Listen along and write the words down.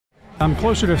I'm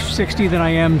closer to 60 than I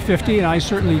am 50, and I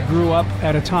certainly grew up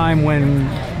at a time when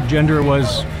gender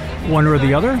was one or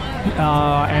the other,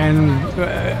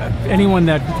 anyone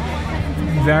that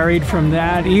varied from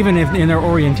that, even if in their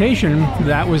orientation,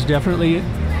 that was definitely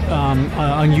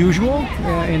unusual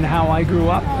in how I grew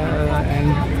up,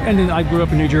 and then I grew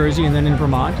up in New Jersey and then in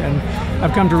Vermont, and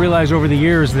I've come to realize over the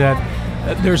years that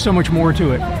there's so much more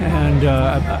to it, and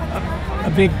a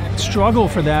big struggle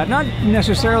for that, not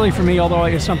necessarily for me, although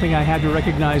it's something I had to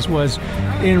recognize, was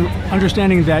in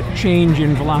understanding that change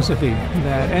in philosophy,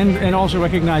 that and also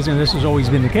recognizing this has always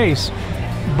been the case,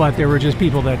 but there were just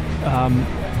people that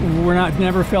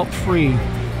never felt free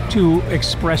to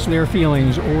express their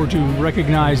feelings or to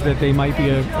recognize that they might be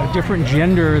a different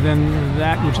gender than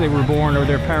that which they were born or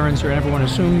their parents or everyone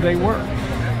assumed they were.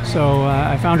 So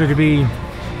I found it to be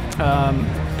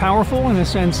powerful in the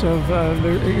sense of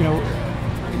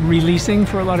releasing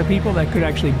for a lot of people that could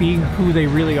actually be who they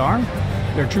really are,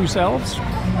 their true selves.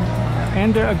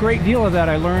 And a great deal of that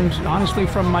I learned honestly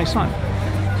from my son.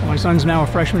 So my son's now a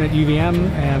freshman at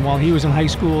UVM, and while he was in high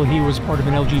school, he was part of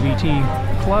an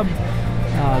LGBT club,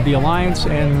 the Alliance,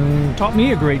 and taught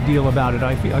me a great deal about it.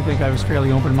 I think I was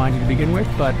fairly open-minded to begin with,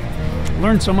 but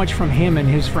learned so much from him and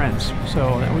his friends.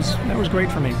 So that was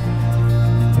great for me.